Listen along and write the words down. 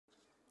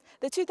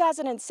The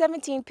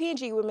 2017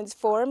 PNG Women's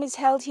Forum is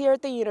held here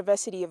at the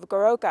University of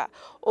Goroka.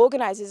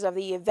 Organisers of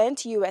the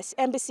event, US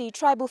Embassy,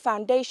 Tribal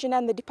Foundation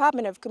and the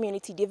Department of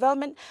Community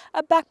Development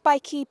are backed by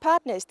key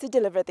partners to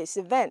deliver this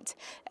event,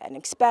 an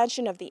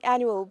expansion of the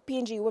annual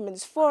PNG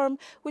Women's Forum,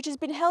 which has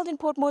been held in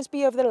Port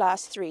Moresby over the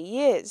last 3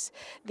 years.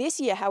 This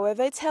year,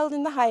 however, it's held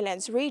in the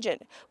Highlands Region,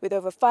 with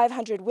over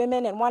 500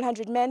 women and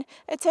 100 men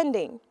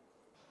attending.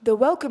 The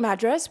welcome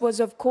address was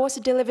of course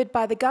delivered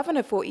by the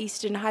Governor for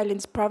Eastern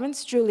Highlands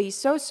Province,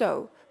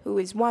 Soso, who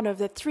is one of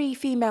the 3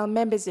 female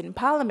members in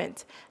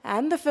Parliament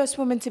and the first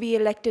woman to be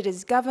elected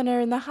as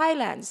Governor in the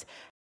Highlands.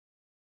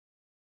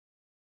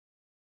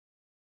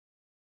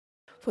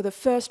 For the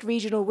first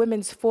regional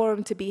women's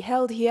forum to be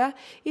held here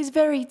is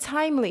very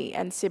timely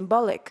and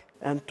symbolic.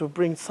 And to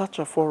bring such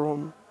a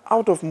forum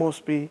out of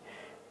Moresby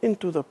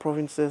into the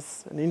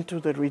provinces and into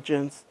the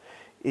regions,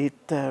 it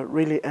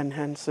really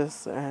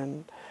enhances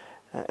and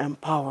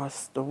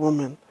empowers the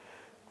women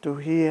to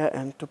hear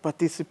and to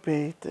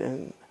participate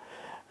and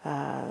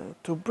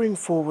to bring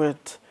forward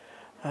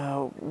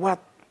what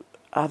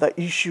are the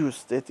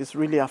issues that is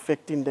really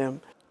affecting them.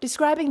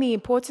 Describing the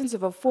importance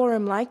of a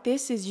forum like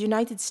this is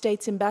United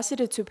States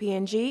Ambassador to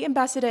PNG,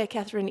 Ambassador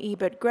Catherine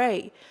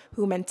Ebert-Gray,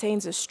 who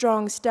maintains a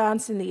strong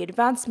stance in the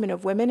advancement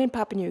of women in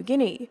Papua New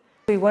Guinea.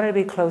 We want to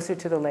be closer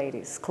to the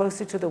ladies,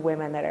 closer to the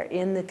women that are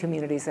in the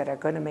communities that are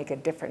going to make a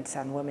difference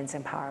on women's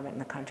empowerment in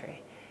the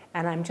country.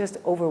 And I'm just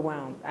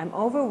overwhelmed. I'm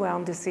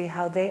overwhelmed to see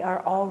how they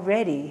are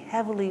already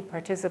heavily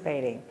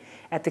participating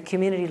at the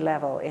community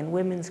level in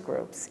women's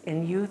groups,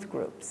 in youth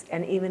groups,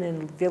 and even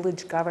in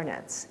village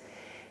governance.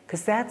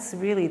 Because that's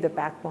really the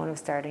backbone of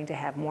starting to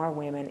have more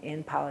women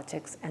in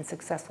politics and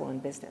successful in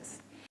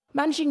business.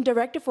 Managing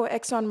Director for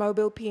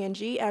ExxonMobil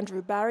PNG,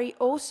 Andrew Barry,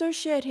 also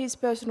shared his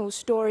personal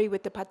story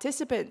with the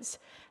participants.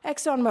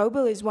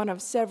 ExxonMobil is one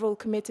of several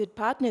committed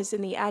partners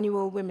in the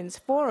annual Women's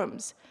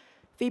Forums.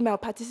 Female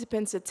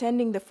participants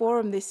attending the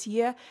forum this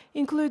year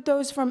include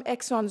those from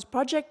Exxon's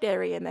project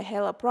area in the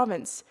Hela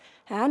province.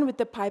 And with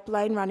the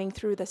pipeline running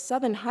through the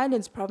Southern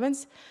Highlands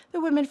province, the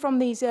women from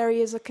these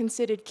areas are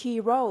considered key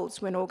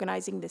roles when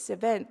organising this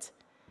event.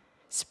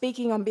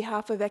 Speaking on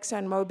behalf of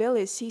ExxonMobil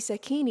is Sisa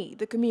Kini,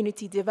 the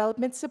Community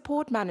Development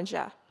Support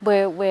Manager.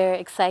 We're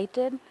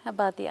excited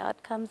about the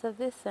outcomes of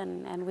this,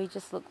 and we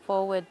just look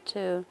forward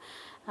to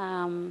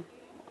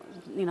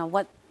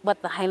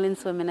what the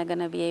Highlands women are going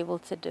to be able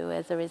to do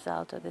as a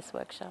result of this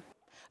workshop.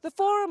 The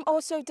forum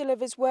also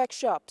delivers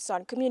workshops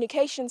on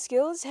communication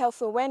skills,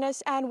 health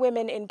awareness and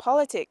women in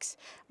politics.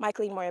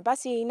 Michaeline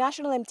Moyabasi,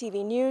 National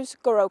EMTV News,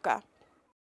 Goroka.